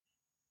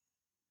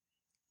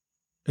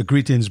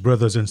Greetings,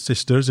 brothers and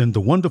sisters, in the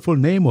wonderful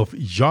name of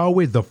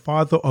Yahweh, the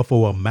Father of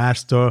our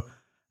Master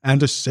and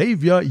the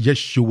Savior,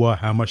 Yeshua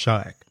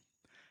HaMashiach.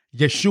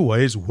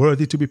 Yeshua is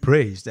worthy to be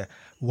praised.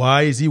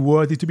 Why is he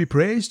worthy to be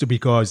praised?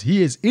 Because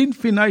he is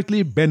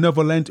infinitely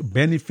benevolent,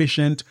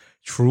 beneficent,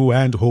 true,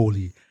 and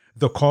holy,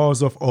 the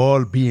cause of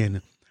all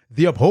being,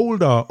 the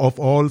upholder of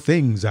all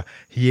things.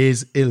 He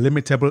is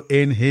illimitable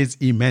in his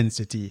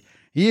immensity.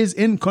 He is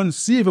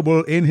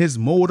inconceivable in his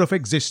mode of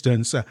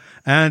existence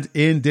and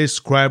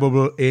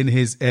indescribable in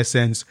his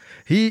essence.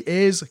 He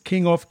is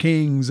King of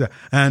kings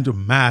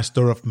and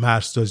Master of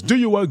masters. Do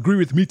you agree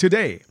with me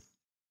today?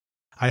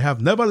 I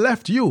have never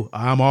left you.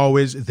 I'm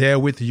always there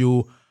with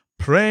you,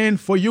 praying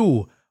for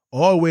you,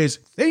 always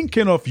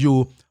thinking of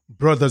you,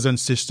 brothers and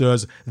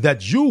sisters,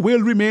 that you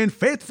will remain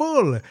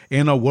faithful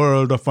in a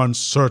world of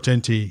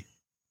uncertainty.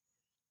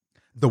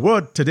 The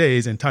word today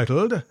is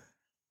entitled,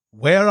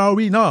 Where Are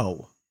We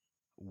Now?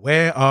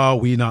 Where are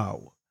we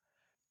now?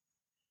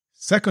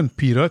 2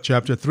 Peter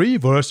chapter 3,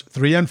 verse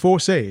 3 and 4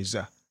 says,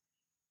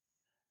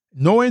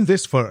 Knowing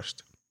this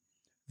first,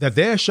 that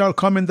there shall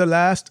come in the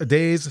last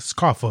days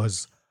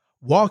scoffers,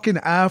 walking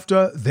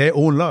after their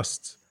own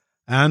lusts,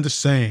 and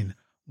saying,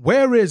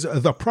 Where is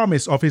the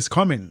promise of his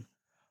coming?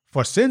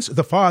 For since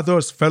the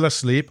fathers fell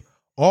asleep,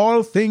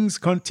 all things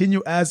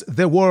continue as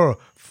they were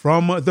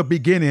from the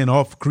beginning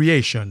of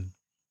creation.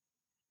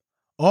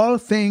 All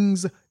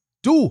things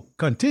do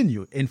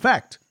continue, in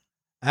fact,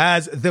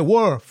 as they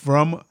were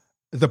from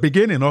the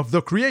beginning of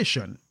the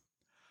creation.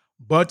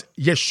 But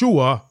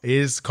Yeshua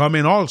is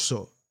coming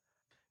also.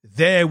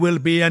 There will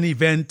be an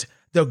event,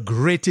 the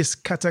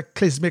greatest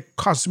cataclysmic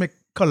cosmic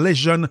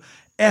collision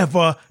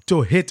ever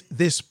to hit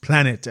this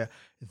planet.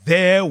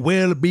 There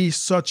will be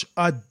such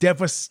a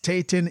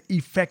devastating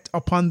effect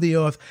upon the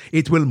earth.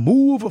 It will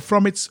move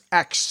from its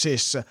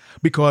axis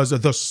because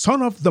the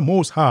Son of the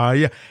Most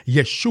High,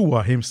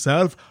 Yeshua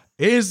himself,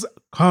 is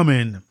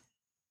coming.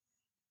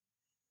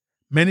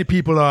 Many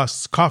people are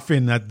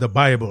scoffing at the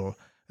Bible,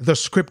 the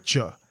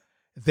scripture.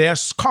 They are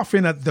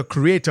scoffing at the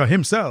Creator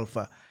himself,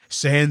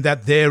 saying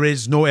that there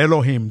is no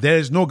Elohim, there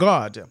is no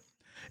God.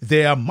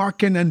 They are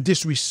mocking and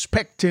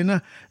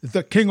disrespecting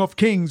the King of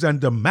Kings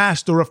and the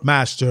Master of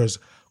Masters,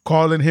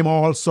 calling him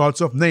all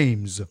sorts of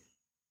names.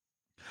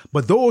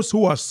 But those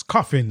who are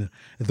scoffing,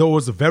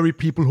 those very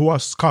people who are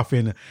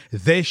scoffing,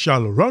 they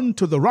shall run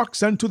to the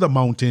rocks and to the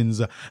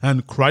mountains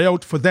and cry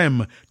out for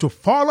them to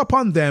fall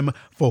upon them,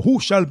 for who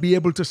shall be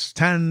able to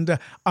stand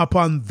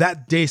upon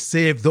that day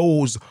save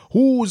those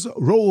whose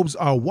robes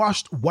are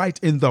washed white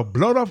in the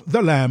blood of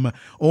the Lamb?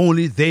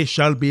 Only they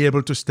shall be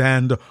able to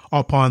stand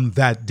upon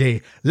that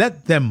day.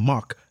 Let them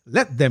mock,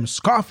 let them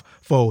scoff,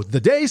 for the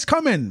day is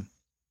coming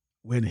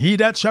when he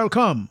that shall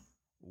come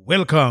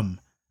will come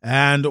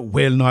and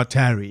will not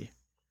tarry.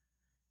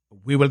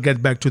 We will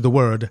get back to the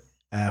word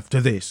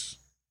after this.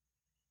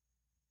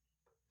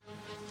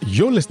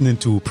 You're listening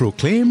to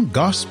Proclaim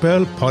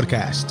Gospel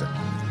Podcast,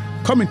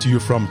 coming to you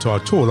from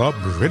Tortola,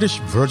 British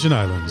Virgin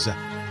Islands.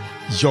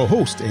 Your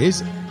host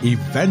is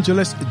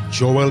Evangelist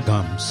Joel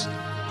Gums.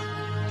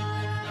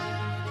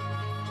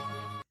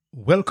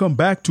 Welcome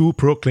back to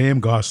Proclaim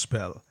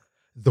Gospel.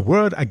 The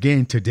word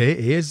again today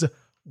is,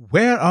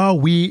 Where are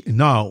we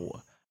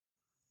now?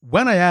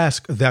 When I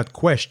ask that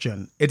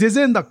question, it is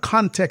in the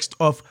context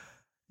of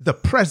the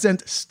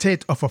present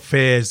state of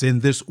affairs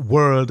in this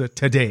world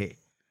today.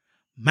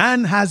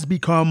 Man has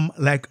become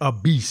like a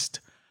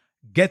beast,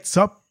 gets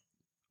up,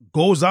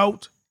 goes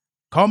out,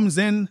 comes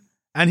in,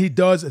 and he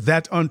does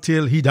that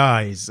until he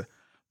dies.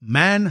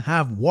 Man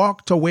have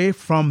walked away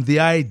from the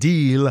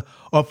ideal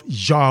of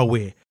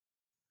Yahweh,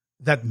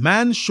 that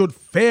man should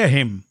fear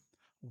him,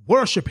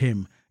 worship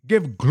him,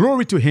 give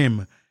glory to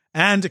him,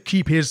 and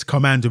keep his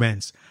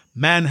commandments.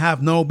 Man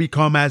have now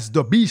become as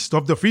the beast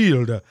of the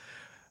field,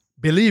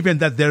 believing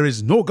that there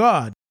is no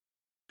God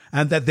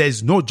and that there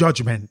is no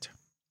judgment.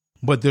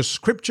 But the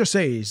scripture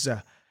says,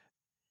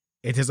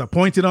 it is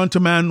appointed unto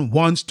man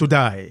once to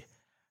die,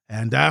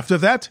 and after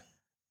that,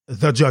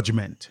 the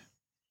judgment.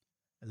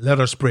 Let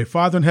us pray.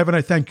 Father in heaven,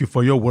 I thank you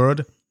for your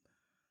word.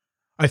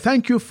 I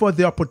thank you for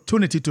the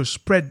opportunity to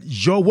spread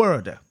your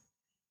word.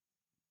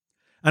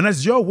 And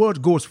as your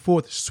word goes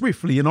forth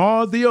swiftly in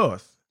all the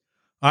earth,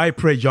 I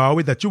pray,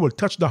 Yahweh, that you will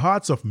touch the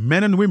hearts of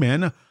men and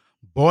women,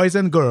 boys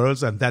and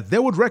girls, and that they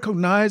would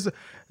recognize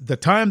the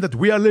time that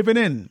we are living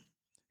in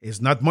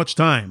is not much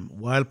time,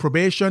 while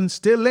probation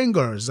still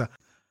lingers,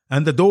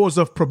 and the doors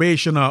of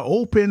probation are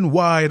open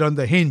wide on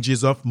the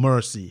hinges of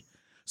mercy.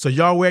 So,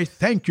 Yahweh,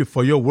 thank you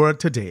for your word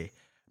today.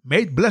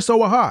 May it bless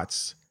our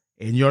hearts.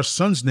 In your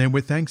Son's name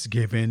with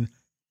thanksgiving.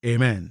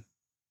 Amen.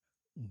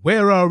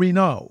 Where are we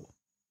now?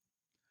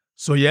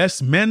 So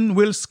yes, men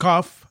will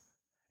scoff,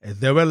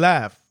 they will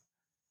laugh,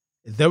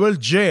 they will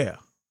jeer,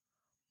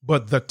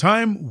 but the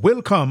time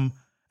will come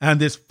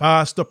and is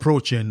fast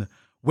approaching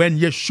when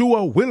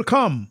Yeshua will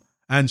come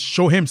and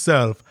show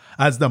himself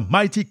as the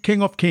mighty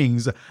King of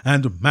kings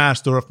and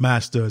Master of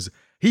masters.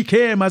 He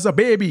came as a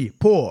baby,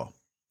 poor,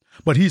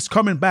 but he's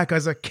coming back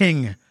as a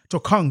king to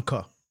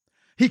conquer.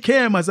 He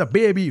came as a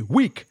baby,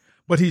 weak,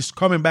 but he's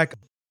coming back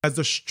as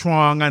a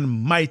strong and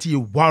mighty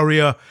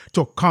warrior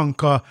to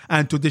conquer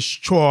and to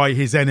destroy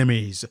his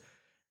enemies.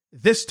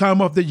 This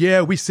time of the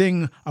year we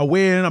sing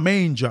Away in a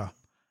Manger,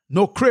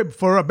 no crib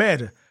for a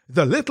bed,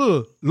 the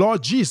little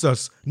Lord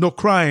Jesus, no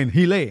crying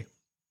he lay.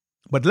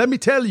 But let me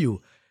tell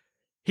you,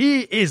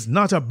 he is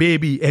not a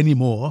baby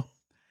anymore.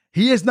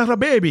 He is not a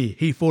baby.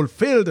 He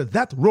fulfilled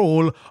that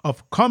role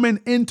of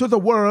coming into the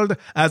world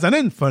as an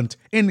infant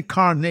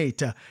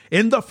incarnate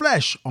in the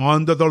flesh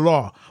under the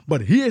law.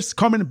 But he is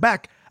coming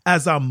back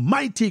as a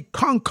mighty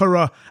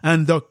conqueror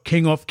and the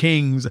King of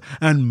Kings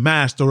and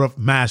Master of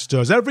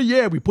Masters. Every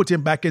year we put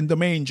him back in the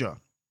manger.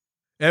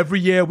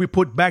 Every year we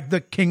put back the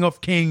King of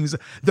Kings,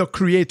 the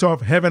creator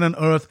of heaven and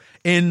earth,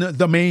 in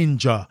the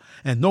manger.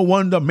 And no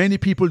wonder many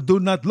people do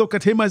not look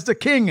at him as the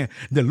king.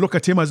 They look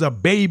at him as a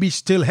baby,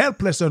 still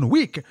helpless and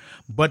weak.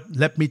 But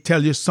let me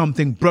tell you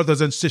something, brothers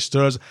and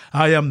sisters.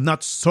 I am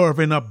not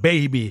serving a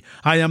baby.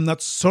 I am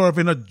not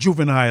serving a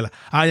juvenile.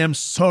 I am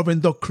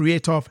serving the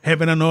creator of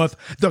heaven and earth,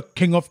 the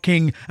King of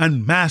Kings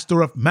and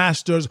Master of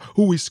Masters,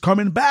 who is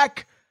coming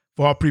back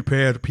for a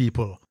prepared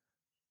people.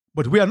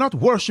 But we are not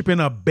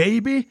worshiping a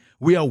baby.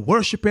 We are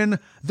worshiping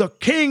the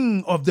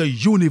King of the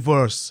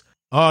universe.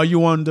 Are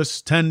you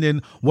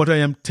understanding what I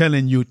am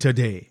telling you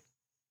today?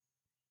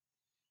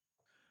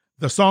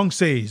 The song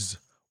says,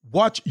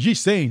 "Watch ye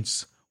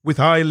saints with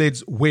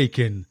eyelids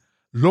waking.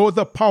 Lo,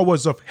 the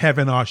powers of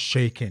heaven are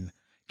shaking.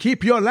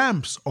 Keep your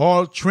lamps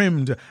all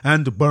trimmed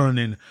and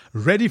burning,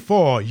 ready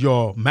for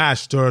your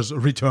master's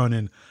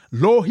returning.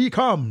 Lo, he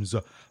comes.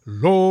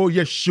 Lo,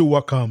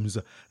 Yeshua comes.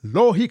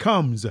 Lo, he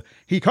comes.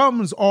 He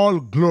comes all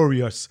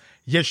glorious.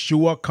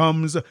 Yeshua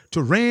comes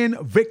to reign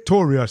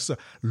victorious.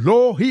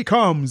 Lo, he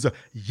comes.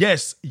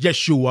 Yes,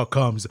 Yeshua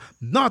comes.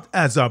 Not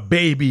as a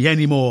baby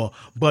anymore,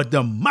 but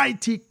the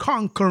mighty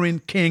conquering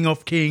King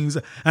of Kings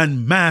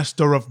and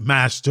Master of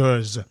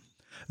Masters.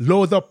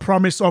 Lo, the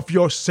promise of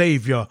your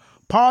Savior,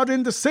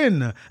 pardoned the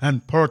sin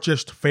and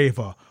purchased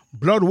favor,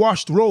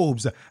 blood-washed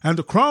robes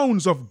and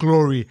crowns of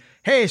glory.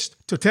 Haste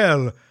to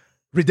tell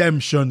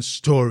redemption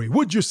story."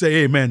 Would you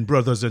say amen,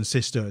 brothers and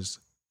sisters?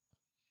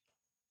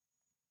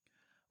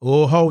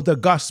 Oh, how the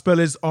gospel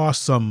is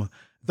awesome.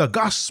 The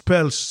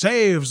gospel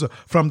saves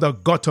from the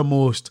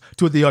guttermost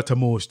to the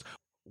uttermost.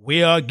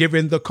 We are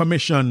given the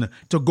commission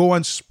to go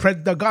and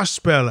spread the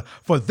gospel,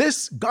 for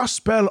this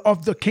gospel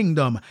of the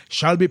kingdom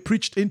shall be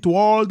preached into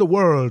all the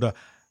world,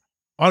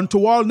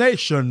 unto all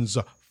nations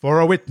for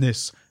a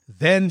witness.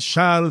 Then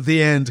shall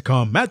the end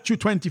come. Matthew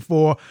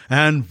 24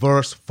 and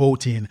verse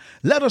 14.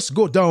 Let us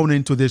go down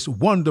into this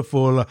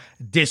wonderful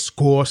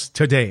discourse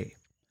today.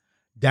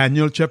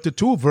 Daniel chapter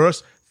 2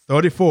 verse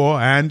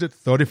 34 and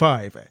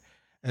 35.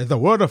 The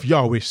word of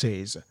Yahweh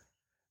says,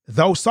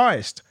 "Thou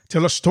sawest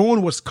till a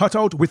stone was cut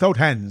out without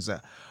hands,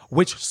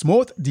 which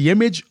smote the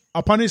image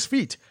upon his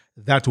feet,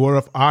 that were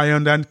of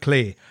iron and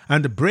clay,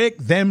 and brake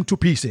them to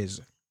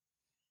pieces.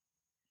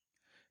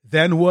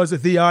 Then was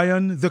the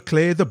iron, the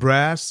clay, the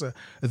brass,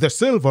 the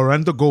silver,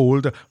 and the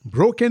gold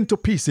broken to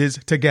pieces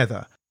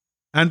together,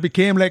 and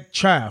became like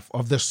chaff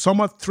of the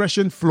summer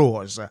threshing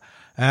floors,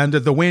 and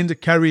the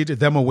wind carried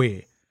them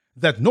away,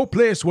 that no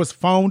place was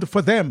found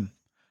for them.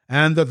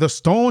 And the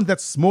stone that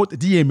smote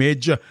the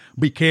image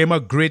became a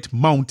great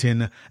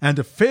mountain,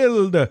 and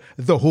filled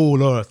the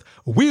whole earth."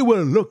 We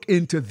will look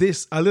into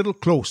this a little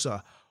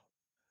closer.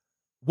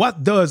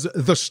 What does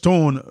the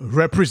stone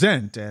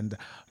represent? And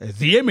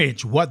the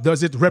image, what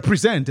does it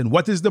represent? And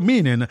what is the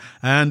meaning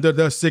and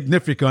the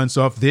significance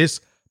of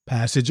this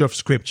passage of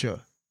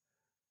Scripture?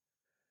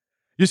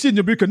 You see,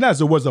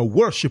 Nebuchadnezzar was a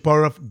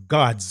worshiper of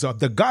gods, of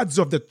the gods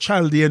of the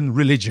Chaldean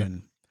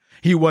religion.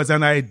 He was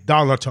an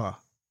idolater.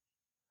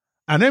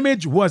 An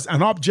image was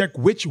an object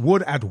which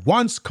would at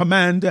once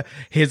command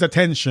his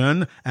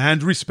attention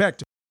and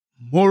respect.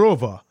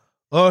 Moreover,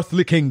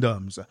 earthly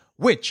kingdoms,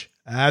 which,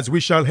 as we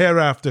shall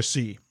hereafter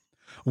see,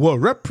 were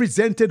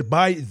represented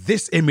by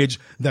this image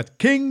that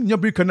King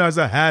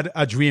Nebuchadnezzar had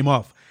a dream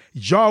of.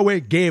 Yahweh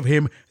gave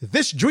him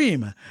this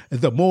dream.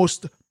 The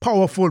most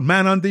powerful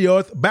man on the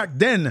earth back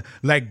then,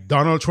 like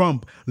Donald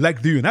Trump,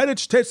 like the United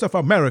States of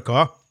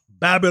America,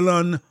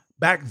 Babylon.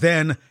 Back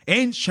then,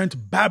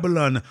 ancient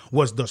Babylon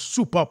was the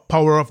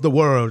superpower of the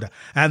world,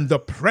 and the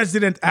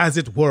president, as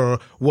it were,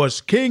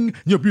 was King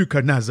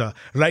Nebuchadnezzar.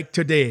 Like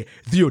today,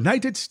 the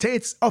United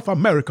States of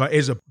America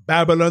is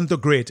Babylon the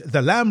Great,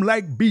 the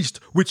lamb-like beast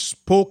which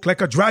spoke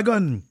like a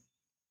dragon,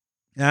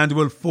 and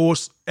will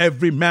force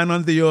every man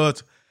on the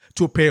earth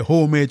to pay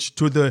homage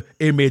to the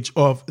image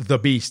of the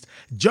beast,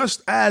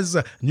 just as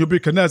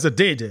Nebuchadnezzar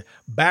did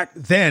back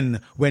then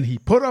when he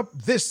put up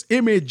this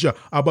image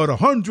about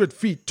 100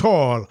 feet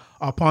tall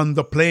upon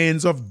the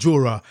plains of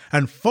Dura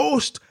and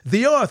forced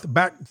the earth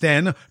back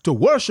then to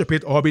worship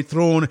it or be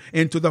thrown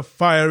into the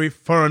fiery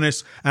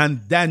furnace.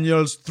 And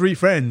Daniel's three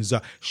friends,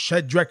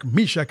 Shadrach,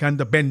 Meshach,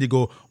 and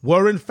Abednego,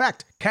 were in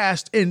fact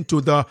cast into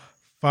the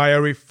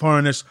fiery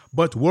furnace,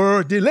 but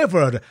were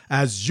delivered,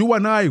 as you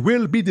and I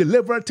will be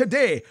delivered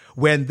today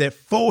when they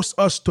force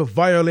us to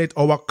violate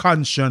our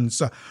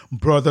conscience.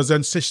 Brothers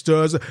and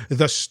sisters,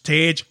 the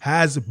stage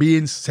has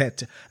been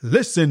set.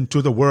 Listen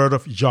to the word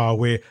of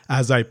Yahweh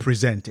as I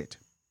present it.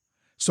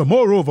 So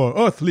moreover,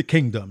 earthly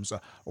kingdoms,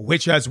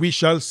 which as we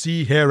shall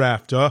see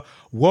hereafter,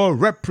 were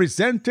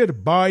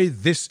represented by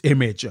this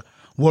image,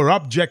 were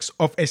objects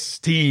of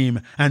esteem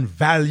and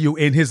value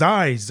in his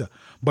eyes.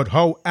 But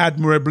how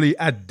admirably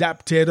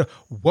adapted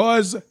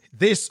was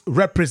this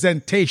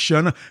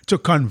representation to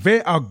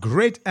convey a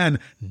great and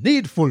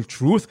needful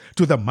truth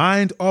to the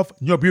mind of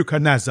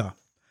Nebuchadnezzar.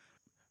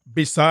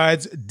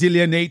 Besides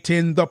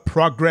delineating the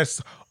progress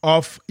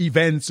of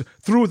events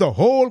through the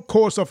whole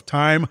course of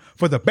time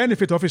for the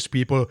benefit of his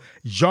people,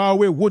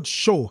 Yahweh would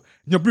show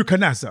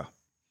Nebuchadnezzar.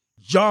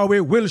 Yahweh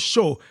will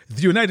show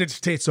the United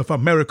States of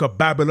America,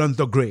 Babylon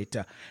the Great.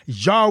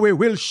 Yahweh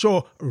will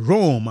show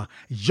Rome.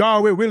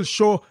 Yahweh will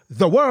show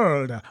the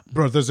world.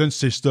 Brothers and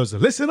sisters,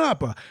 listen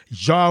up.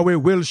 Yahweh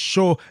will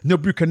show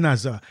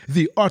Nebuchadnezzar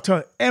the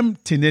utter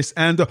emptiness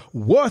and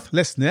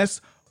worthlessness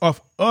of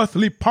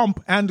earthly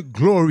pomp and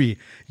glory.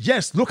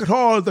 Yes, look at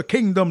all the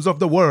kingdoms of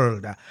the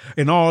world.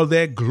 In all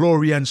their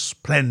glory and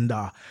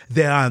splendor,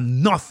 they are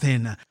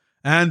nothing,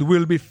 and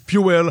will be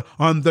fuel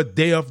on the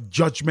day of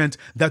judgment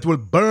that will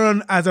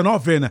burn as an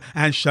oven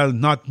and shall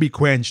not be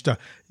quenched.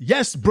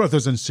 Yes,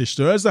 brothers and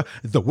sisters,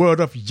 the word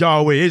of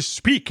Yahweh is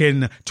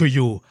speaking to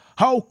you.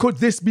 How could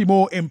this be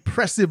more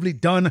impressively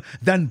done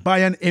than by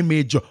an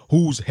image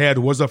whose head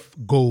was of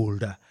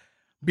gold?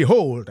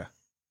 Behold,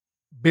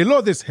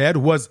 below this head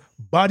was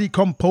body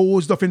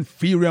composed of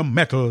inferior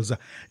metals,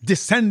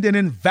 descending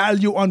in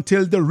value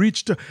until they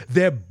reached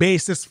their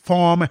basest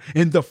form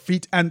in the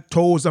feet and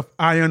toes of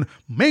iron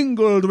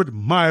mingled with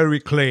miry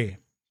clay.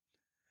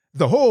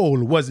 The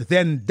whole was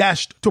then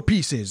dashed to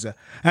pieces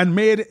and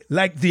made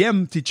like the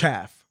empty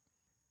chaff.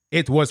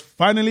 It was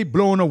finally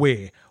blown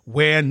away,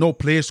 where no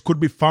place could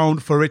be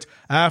found for it,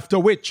 after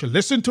which,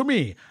 listen to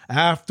me,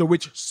 after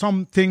which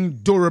something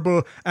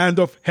durable and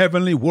of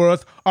heavenly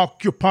worth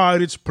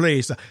occupied its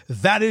place.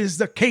 That is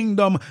the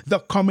kingdom, the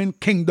coming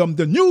kingdom,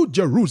 the new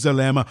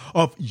Jerusalem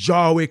of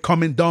Yahweh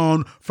coming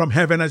down from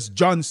heaven, as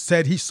John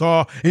said he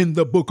saw in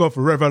the book of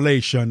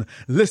Revelation.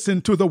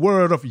 Listen to the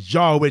word of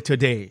Yahweh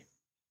today.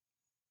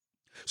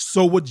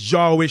 So would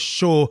Yahweh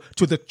show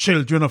to the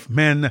children of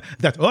men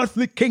that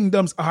earthly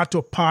kingdoms are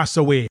to pass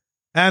away,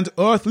 and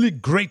earthly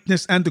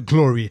greatness and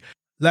glory,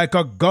 like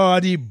a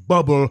gaudy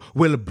bubble,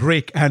 will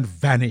break and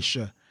vanish.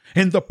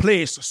 In the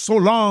place so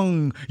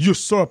long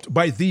usurped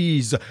by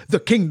these, the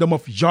kingdom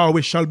of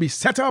Yahweh shall be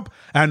set up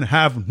and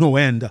have no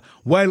end,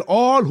 while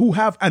all who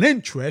have an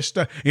interest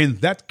in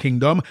that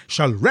kingdom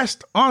shall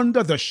rest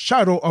under the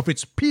shadow of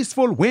its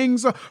peaceful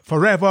wings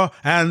forever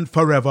and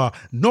forever.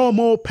 No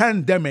more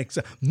pandemics,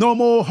 no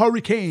more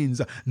hurricanes,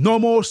 no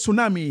more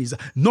tsunamis,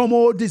 no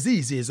more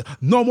diseases,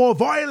 no more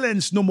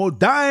violence, no more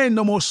dying,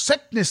 no more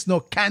sickness,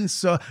 no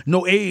cancer,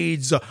 no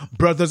AIDS.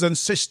 Brothers and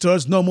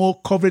sisters, no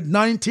more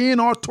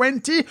COVID-19 or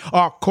 20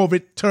 or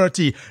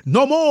COVID-30.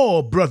 No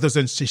more, brothers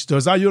and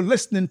sisters. Are you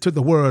listening to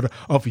the word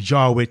of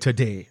Yahweh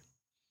today?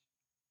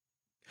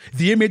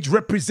 The image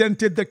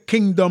represented the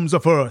kingdoms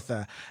of earth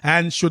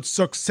and should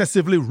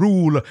successively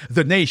rule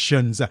the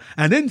nations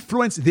and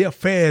influence the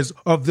affairs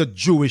of the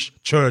Jewish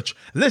church.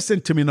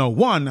 Listen to me now.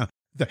 1.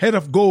 The head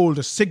of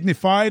gold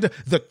signified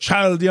the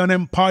Chaldean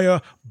Empire,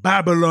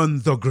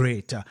 Babylon the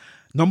Great.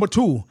 Number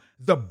 2.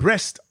 The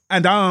breast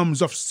and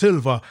arms of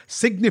silver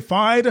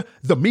signified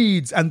the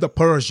Medes and the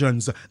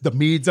Persians. The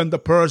Medes and the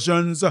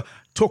Persians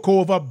took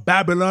over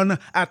Babylon,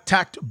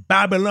 attacked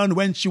Babylon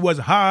when she was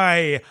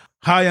high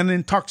and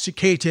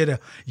intoxicated.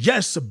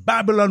 Yes,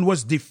 Babylon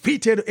was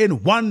defeated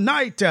in one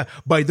night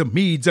by the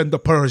Medes and the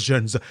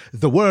Persians.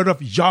 The word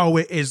of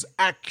Yahweh is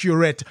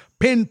accurate,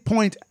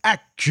 pinpoint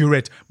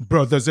accurate,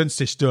 brothers and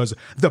sisters.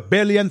 The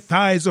belly and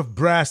thighs of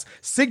brass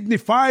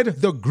signified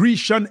the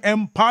Grecian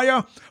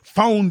Empire,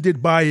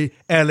 founded by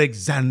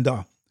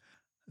Alexander.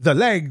 The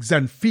legs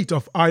and feet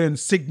of iron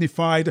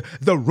signified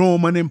the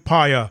Roman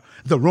Empire.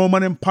 The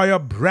Roman Empire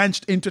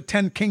branched into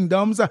 10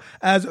 kingdoms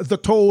as the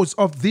toes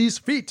of these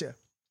feet.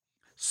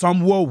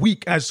 Some were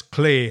weak as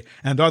clay,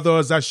 and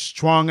others as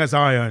strong as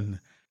iron.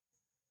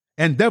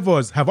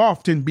 Endeavors have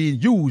often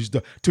been used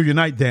to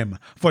unite them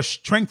for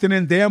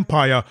strengthening the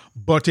empire,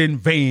 but in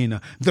vain.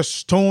 The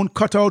stone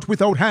cut out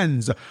without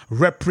hands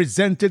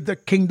represented the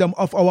kingdom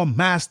of our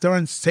Master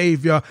and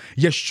Savior,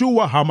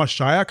 Yeshua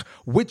HaMashiach,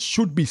 which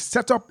should be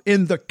set up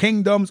in the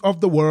kingdoms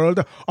of the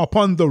world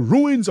upon the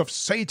ruins of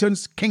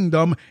Satan's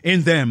kingdom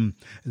in them.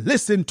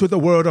 Listen to the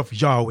word of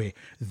Yahweh.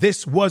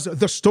 This was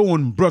the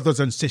stone, brothers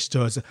and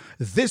sisters.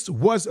 This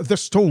was the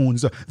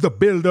stones the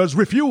builders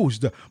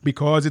refused,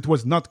 because it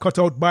was not cut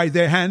out by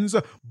their hands,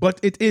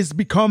 but it is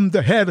become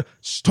the head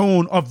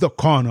stone of the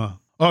corner.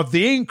 of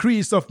the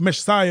increase of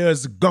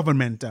Messiah's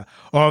government,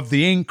 of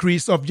the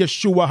increase of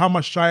Yeshua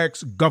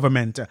HaMashiach's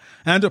government,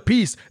 and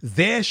peace,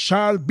 there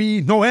shall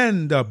be no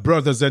end,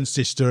 brothers and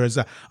sisters.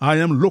 I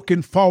am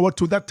looking forward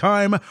to that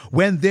time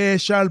when there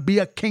shall be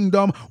a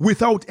kingdom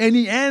without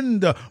any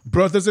end.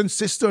 Brothers and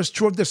sisters,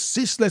 through the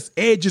ceaseless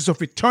ages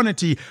of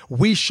eternity,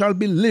 we shall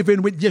be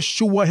living with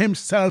Yeshua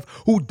himself,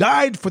 who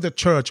died for the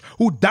church,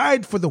 who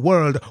died for the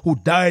world, who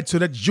died so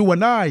that you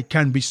and I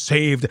can be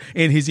saved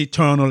in his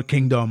eternal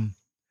kingdom.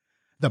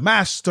 The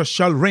Master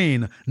shall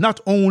reign not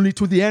only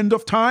to the end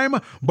of time,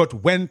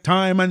 but when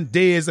time and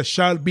days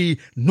shall be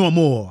no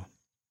more.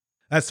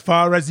 As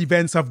far as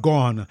events have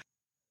gone,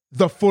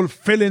 the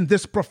fulfilling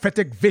this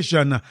prophetic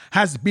vision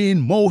has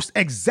been most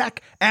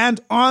exact and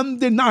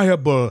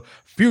undeniable.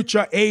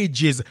 Future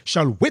ages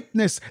shall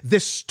witness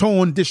this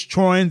stone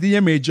destroying the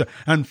image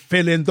and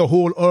filling the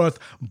whole earth.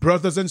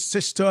 Brothers and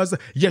sisters,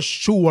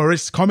 Yeshua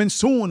is coming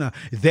soon.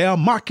 They are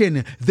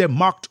mocking. They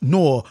mocked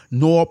Noah.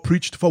 Noah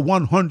preached for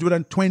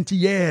 120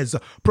 years.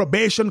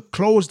 Probation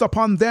closed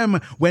upon them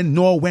when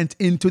Noah went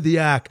into the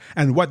ark,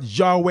 and what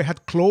Yahweh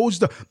had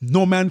closed,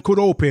 no man could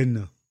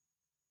open.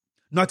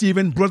 Not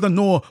even Brother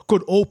Noah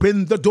could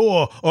open the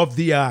door of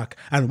the ark.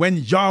 And when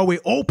Yahweh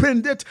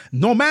opened it,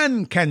 no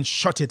man can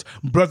shut it.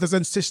 Brothers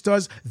and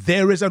sisters,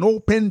 there is an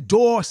open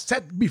door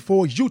set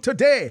before you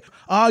today.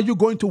 Are you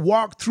going to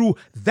walk through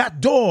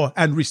that door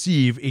and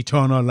receive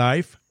eternal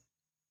life?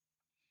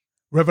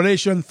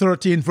 Revelation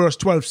 13 verse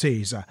 12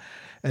 says,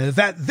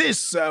 that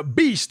this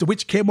beast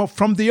which came up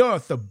from the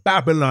earth,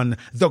 Babylon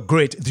the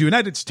Great, the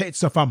United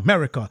States of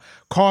America,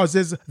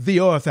 causes the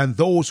earth and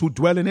those who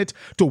dwell in it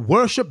to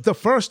worship the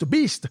first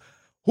beast,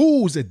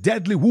 whose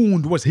deadly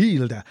wound was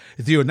healed.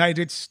 The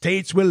United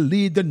States will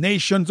lead the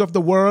nations of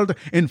the world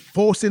in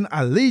forcing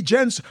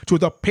allegiance to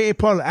the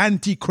papal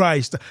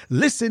Antichrist.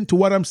 Listen to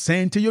what I'm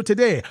saying to you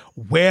today.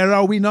 Where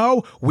are we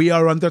now? We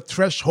are on the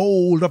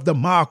threshold of the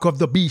mark of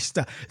the beast.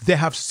 They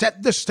have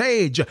set the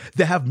stage.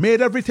 They have made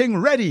everything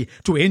ready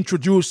to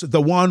introduce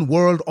the one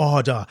world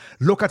order.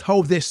 Look at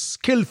how they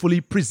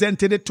skillfully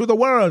presented it to the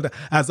world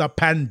as a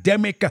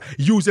pandemic,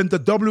 using the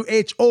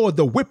WHO,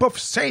 the whip of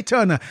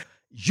Satan,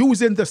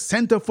 using the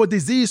Center for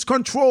Disease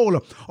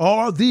Control.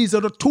 All these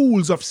are the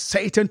tools of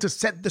Satan to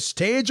set the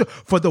stage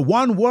for the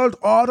one world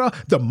order,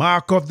 the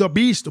mark of the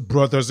beast.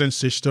 Brothers and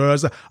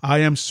sisters, I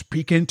am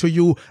speaking to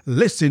you.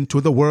 Listen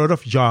to the word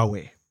of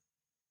Yahweh.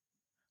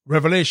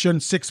 Revelation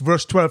 6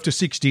 verse 12 to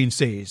 16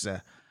 says,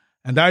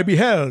 And I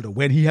beheld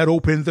when he had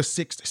opened the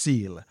sixth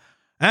seal,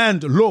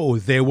 and lo,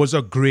 there was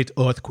a great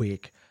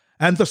earthquake,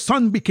 and the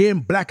sun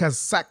became black as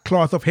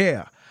sackcloth of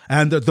hair,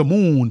 and the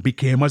moon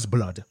became as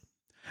blood.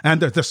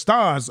 And the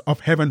stars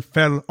of heaven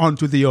fell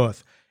unto the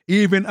earth,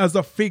 even as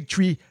a fig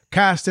tree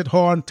casteth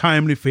her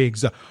untimely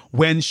figs,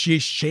 when she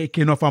is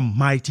shaken of a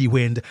mighty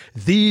wind.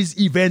 These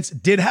events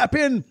did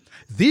happen.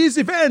 These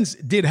events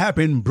did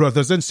happen,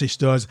 brothers and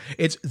sisters.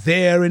 It's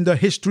there in the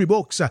history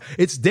books.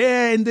 It's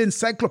there in the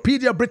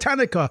Encyclopedia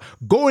Britannica.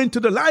 Go into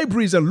the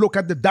libraries and look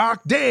at the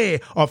dark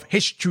day of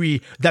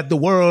history that the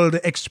world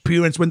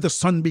experienced when the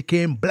sun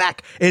became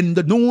black. In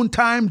the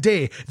noontime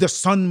day, the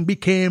sun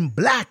became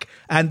black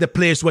and the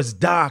place was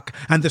dark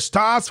and the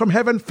stars from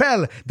heaven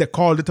fell. They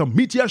called it a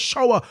meteor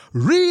shower.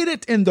 Read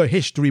it in the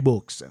history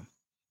books.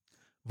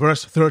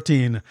 Verse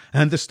 13,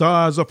 And the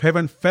stars of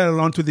heaven fell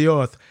unto the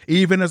earth,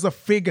 even as a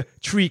fig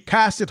tree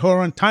casteth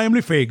her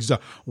untimely figs,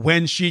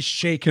 when she is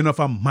shaken of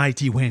a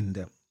mighty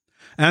wind.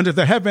 And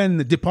the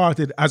heaven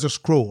departed as a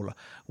scroll,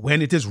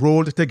 when it is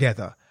rolled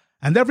together,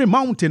 and every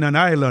mountain and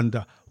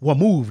island were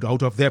moved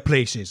out of their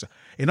places.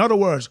 In other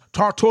words,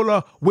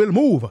 Tortola will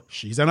move.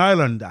 She's an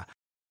island.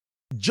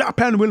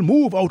 Japan will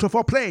move out of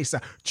her place.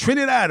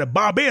 Trinidad,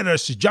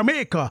 Barbados,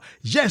 Jamaica.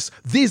 Yes,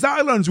 these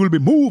islands will be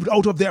moved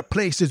out of their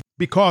places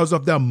because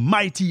of the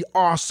mighty,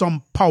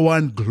 awesome power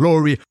and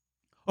glory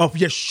of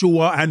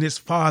Yeshua and his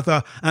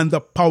Father, and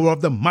the power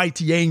of the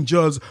mighty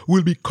angels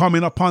will be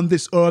coming upon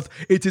this earth.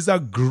 It is a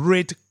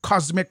great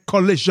cosmic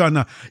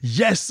collision.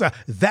 Yes,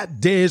 that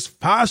day is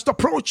fast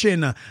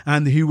approaching,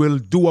 and he will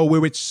do away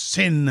with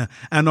sin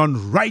and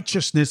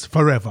unrighteousness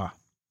forever.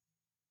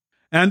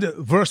 And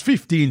verse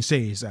 15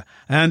 says,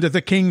 And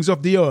the kings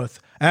of the earth,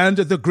 and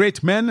the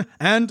great men,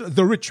 and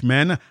the rich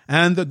men,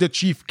 and the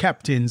chief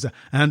captains,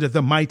 and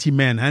the mighty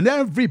men, and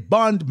every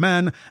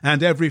bondman,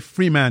 and every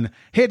freeman,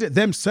 hid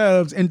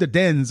themselves in the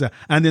dens,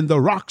 and in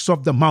the rocks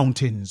of the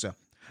mountains,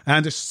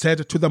 and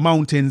said to the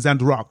mountains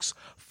and rocks,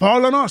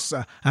 Fall on us,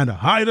 and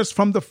hide us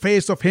from the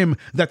face of him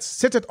that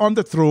sitteth on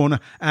the throne,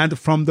 and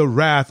from the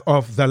wrath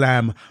of the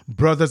Lamb.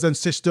 Brothers and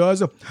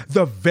sisters,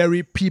 the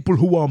very people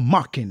who are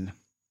mocking,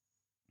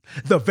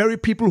 the very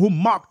people who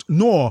mocked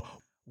Noah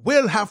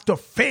will have to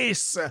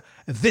face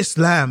this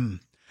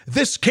Lamb,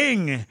 this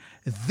King,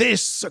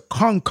 this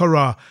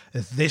conqueror,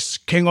 this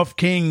King of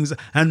Kings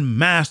and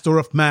Master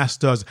of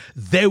Masters,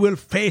 they will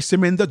face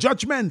him in the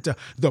judgment.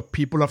 The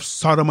people of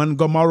Sodom and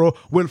Gomorrah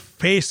will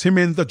face him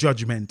in the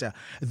judgment.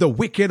 The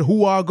wicked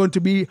who are going to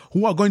be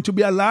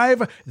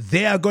alive,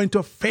 they are going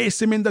to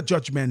face him in the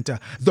judgment.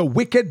 The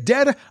wicked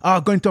dead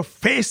are going to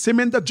face him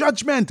in the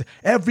judgment.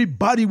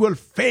 Everybody will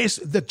face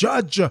the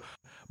judge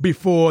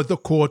before the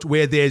court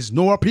where there is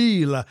no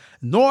appeal,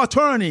 no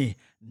attorney,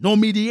 no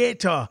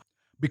mediator,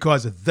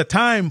 because the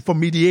time for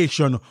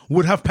mediation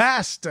would have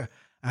passed.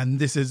 And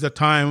this is the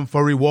time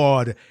for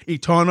reward,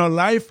 eternal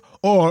life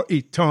or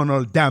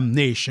eternal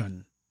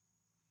damnation.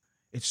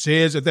 It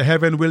says that the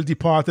heaven will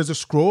depart as a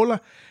scroll.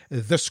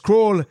 The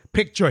scroll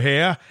picture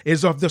here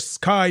is of the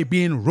sky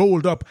being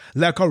rolled up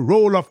like a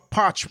roll of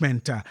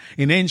parchment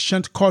in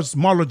ancient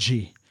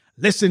cosmology.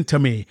 Listen to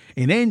me.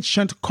 In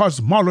ancient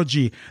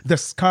cosmology, the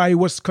sky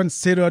was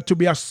considered to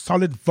be a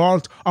solid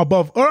vault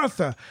above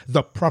earth.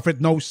 The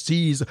prophet now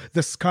sees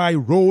the sky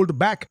rolled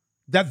back,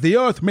 that the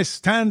earth may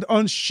stand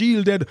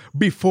unshielded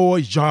before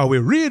Yahweh.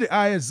 Read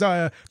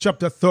Isaiah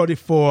chapter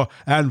 34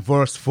 and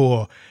verse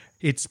 4.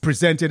 It's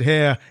presented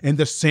here in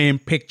the same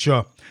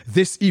picture.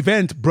 This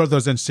event,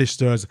 brothers and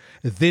sisters,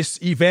 this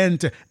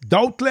event,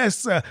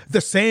 doubtless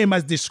the same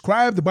as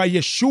described by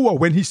Yeshua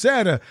when he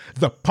said,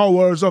 the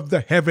powers of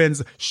the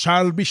heavens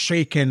shall be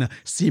shaken.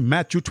 See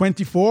Matthew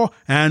 24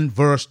 and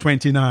verse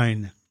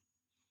 29.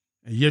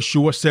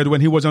 Yeshua said when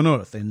he was on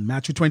earth in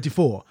Matthew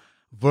 24,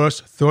 verse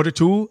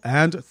 32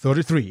 and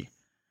 33.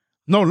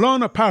 Now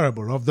learn a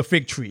parable of the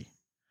fig tree.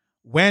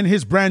 When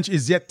his branch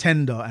is yet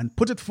tender and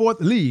putteth forth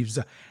leaves,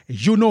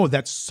 you know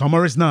that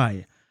summer is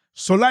nigh.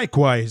 So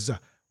likewise,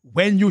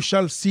 when you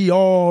shall see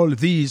all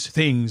these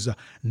things,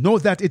 know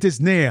that it is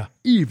near,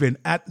 even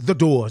at the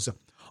doors.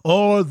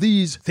 All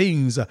these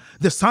things,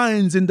 the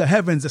signs in the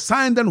heavens, the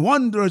signs and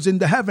wonders in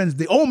the heavens,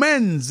 the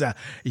omens,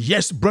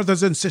 yes,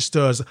 brothers and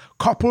sisters,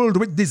 coupled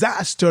with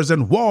disasters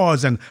and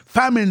wars and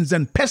famines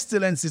and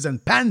pestilences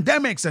and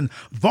pandemics and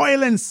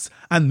violence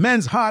and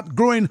men's heart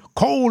growing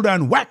cold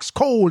and wax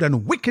cold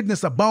and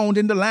wickedness abound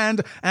in the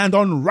land and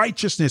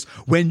unrighteousness.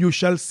 When you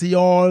shall see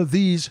all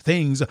these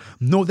things,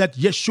 know that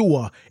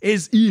Yeshua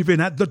is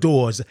even at the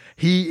doors.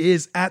 He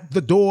is at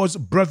the doors,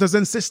 brothers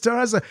and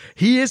sisters.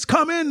 He is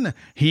coming.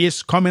 He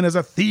is coming as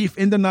a thief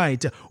in the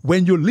night.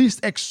 When you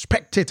least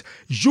expect it,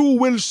 you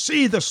will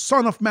see the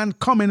Son of Man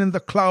coming in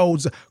the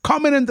clouds,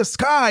 coming in the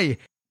sky.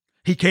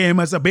 He came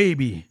as a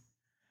baby.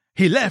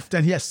 He left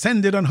and he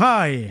ascended on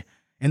high.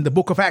 In the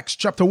book of Acts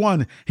chapter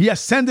 1, he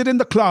ascended in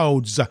the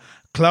clouds.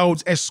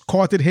 Clouds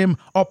escorted him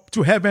up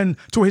to heaven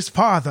to his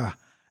Father.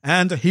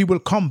 And he will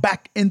come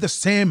back in the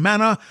same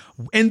manner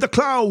in the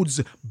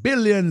clouds,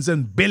 billions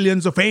and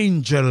billions of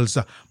angels.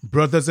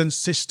 Brothers and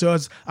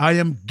sisters, I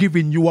am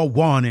giving you a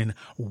warning.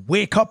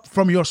 Wake up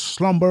from your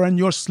slumber and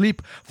your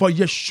sleep, for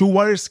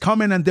Yeshua is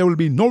coming, and there will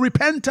be no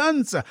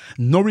repentance.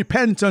 No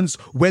repentance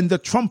when the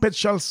trumpet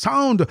shall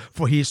sound,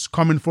 for he is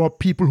coming for a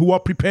people who are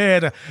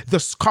prepared. The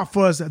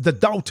scoffers, the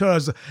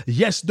doubters,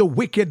 yes, the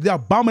wicked, the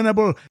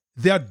abominable,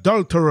 the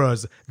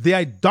adulterers, the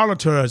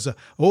idolaters.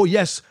 Oh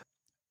yes,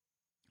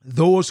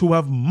 those who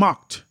have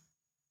mocked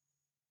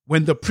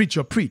when the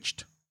preacher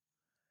preached.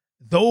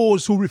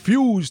 Those who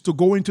refused to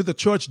go into the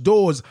church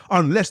doors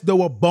unless they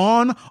were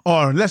born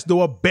or unless they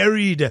were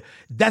buried.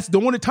 That's the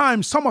only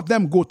time some of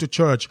them go to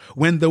church,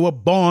 when they were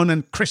born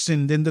and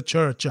christened in the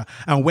church,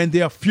 and when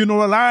they are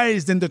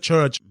funeralized in the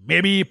church.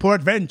 Maybe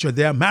peradventure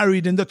they are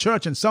married in the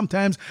church, and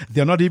sometimes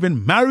they're not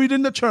even married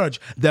in the church.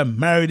 They're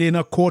married in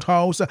a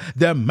courthouse.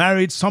 They're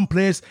married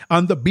someplace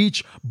on the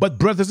beach. But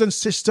brothers and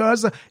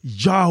sisters,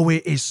 Yahweh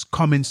is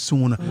coming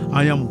soon.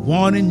 I am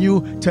warning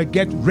you to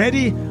get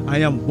ready. I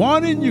am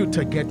warning you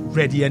to get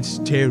ready and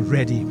stay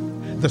ready.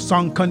 The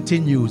song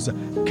continues.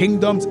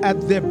 Kingdoms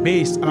at their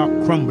base are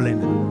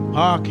crumbling.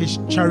 Hark, his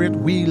chariot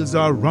wheels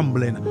are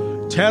rumbling.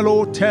 Tell,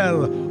 oh,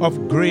 tell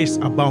of grace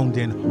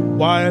abounding.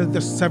 While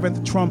the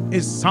seventh trump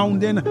is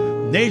sounding,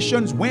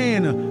 nations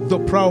wane, though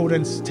proud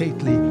and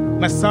stately.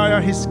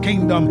 Messiah, his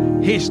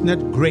kingdom,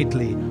 hasteneth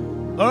greatly.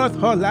 Earth,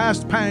 her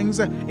last pangs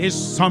is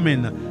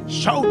summing.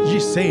 Shout, ye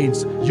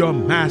saints, your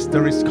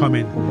master is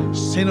coming.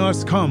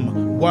 Sinners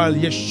come while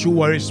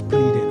Yeshua is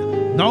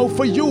pleading. Now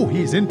for you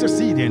he's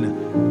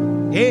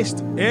interceding.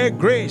 Haste, ere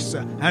grace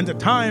and the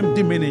time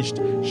diminished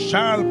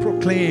shall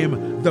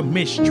proclaim the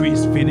mystery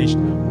is finished.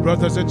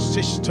 Brothers and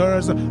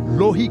sisters,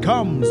 lo, he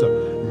comes.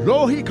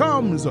 Lo, he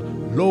comes.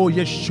 Lo,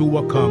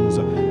 Yeshua comes.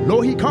 Lo,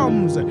 he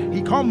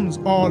comes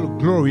all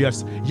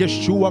glorious.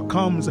 Yeshua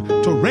comes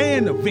to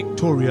reign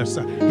victorious.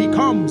 He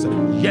comes,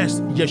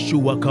 yes,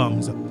 Yeshua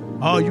comes.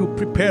 Are you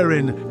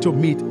preparing to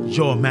meet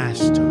your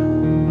master?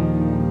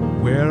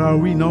 Where are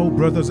we now,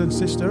 brothers and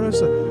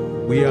sisters?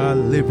 We are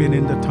living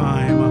in the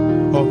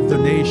time of the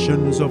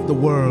nations of the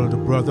world,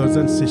 brothers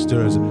and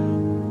sisters.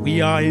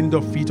 We are in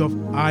the feet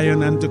of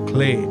iron and the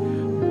clay,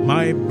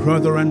 my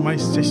brother and my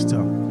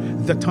sister.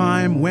 The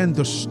time when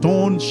the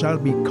stone shall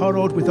be cut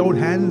out without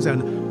hands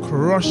and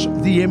crush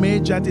the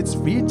image at its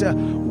feet.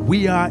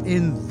 We are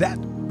in that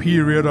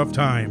period of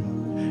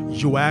time.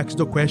 You ask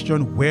the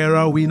question, where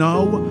are we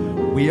now?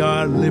 We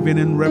are living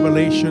in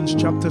Revelations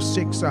chapter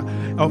 6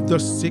 of the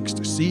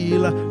 6th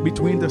seal,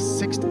 between the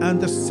 6th and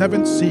the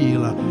 7th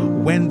seal,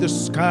 when the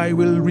sky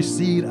will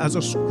recede as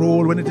a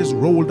scroll when it is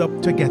rolled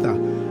up together,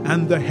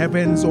 and the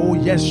heavens, oh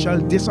yes, shall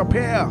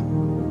disappear.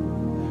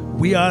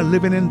 We are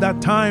living in that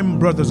time,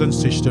 brothers and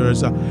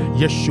sisters.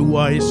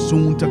 Yeshua is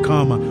soon to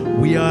come.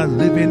 We are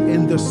living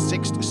in the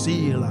 6th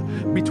seal,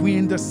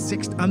 between the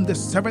 6th and the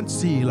 7th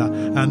seal.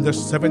 And the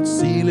 7th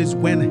seal is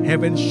when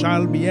heaven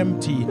shall be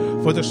empty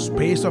for the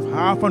space of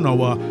half an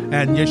hour.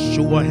 And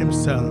Yeshua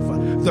himself,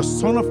 the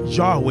Son of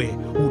Yahweh,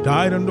 who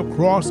died on the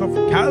cross of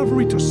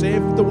Calvary to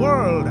save the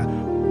world.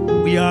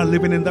 We are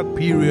living in that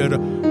period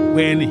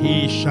when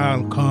he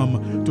shall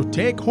come to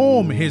take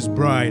home his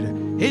bride,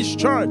 his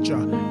church.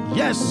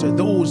 Yes,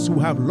 those who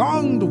have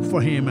longed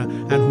for him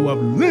and who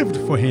have lived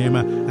for him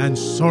and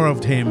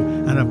served him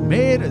and have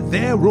made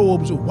their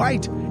robes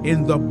white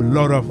in the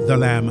blood of the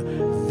Lamb.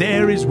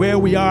 There is where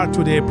we are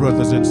today,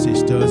 brothers and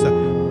sisters.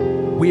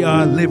 We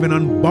are living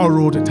on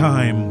borrowed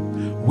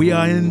time. We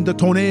are in the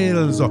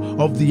toenails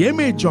of the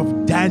image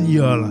of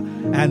Daniel,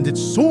 and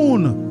it's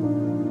soon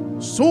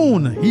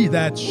he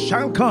that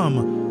shall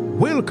come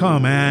will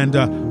come and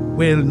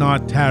will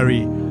not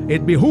tarry.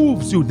 It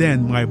behooves you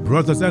then, my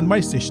brothers and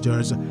my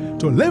sisters,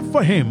 to live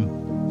for him,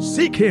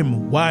 seek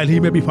him while he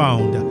may be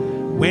found.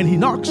 When he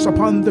knocks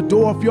upon the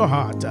door of your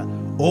heart,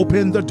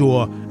 open the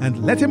door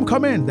and let him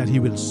come in, that he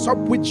will sup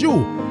with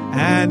you,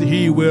 and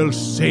he will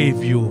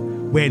save you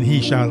when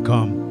he shall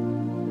come.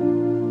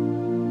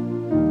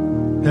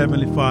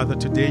 Heavenly Father,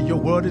 today your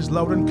word is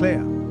loud and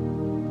clear.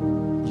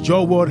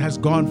 Your word has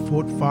gone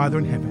forth, Father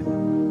in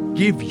heaven.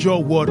 Give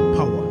your word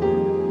power.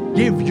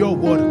 Give your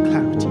word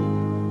clarity.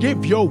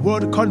 Give your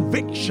word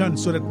conviction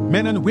so that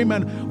men and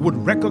women would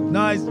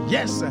recognize,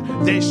 yes,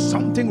 there's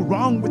something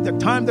wrong with the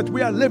time that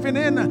we are living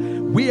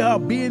in. We are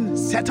being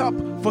set up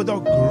for the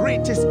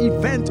greatest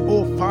event,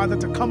 oh Father,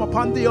 to come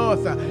upon the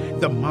earth.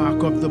 The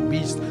mark of the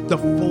beast, the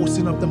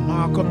forcing of the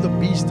mark of the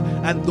beast,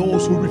 and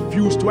those who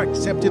refuse to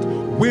accept it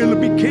will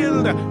be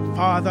killed.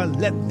 Father,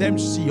 let them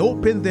see.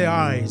 Open their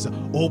eyes,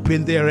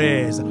 open their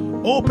ears,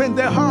 open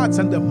their hearts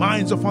and their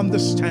minds of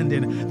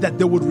understanding, that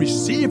they would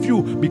receive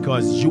you,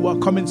 because you are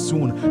coming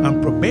soon,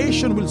 and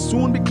probation will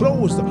soon be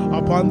closed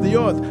upon the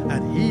earth,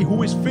 and he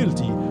who is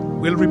filthy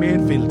will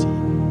remain filthy.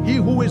 He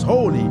who is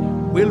holy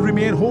will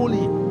remain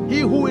holy. He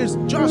who is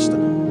just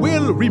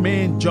will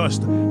remain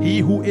just. He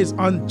who is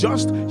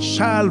unjust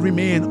shall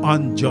remain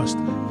unjust.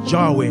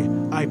 Yahweh,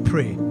 I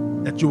pray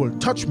that you will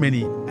touch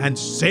many and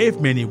save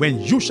many when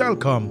you shall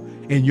come.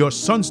 In your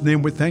Son's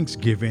name with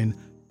thanksgiving.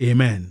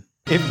 Amen.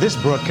 If this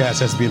broadcast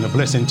has been a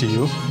blessing to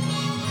you,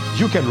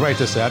 you can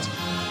write us at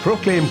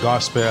Proclaim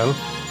Gospel,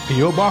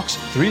 P.O. Box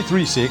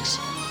 336,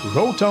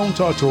 Rowtown,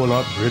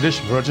 Tortola, British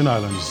Virgin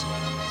Islands.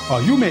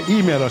 Or you may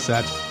email us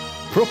at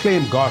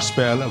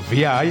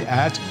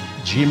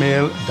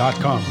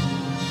proclaimgospelvi@gmail.com.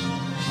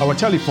 Our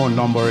telephone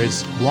number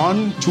is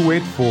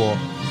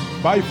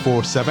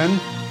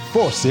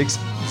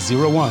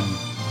 1-284-547-4601.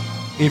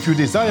 If you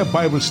desire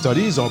Bible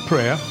studies or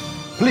prayer,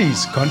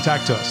 please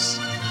contact us.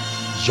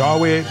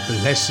 Yahweh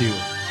bless you.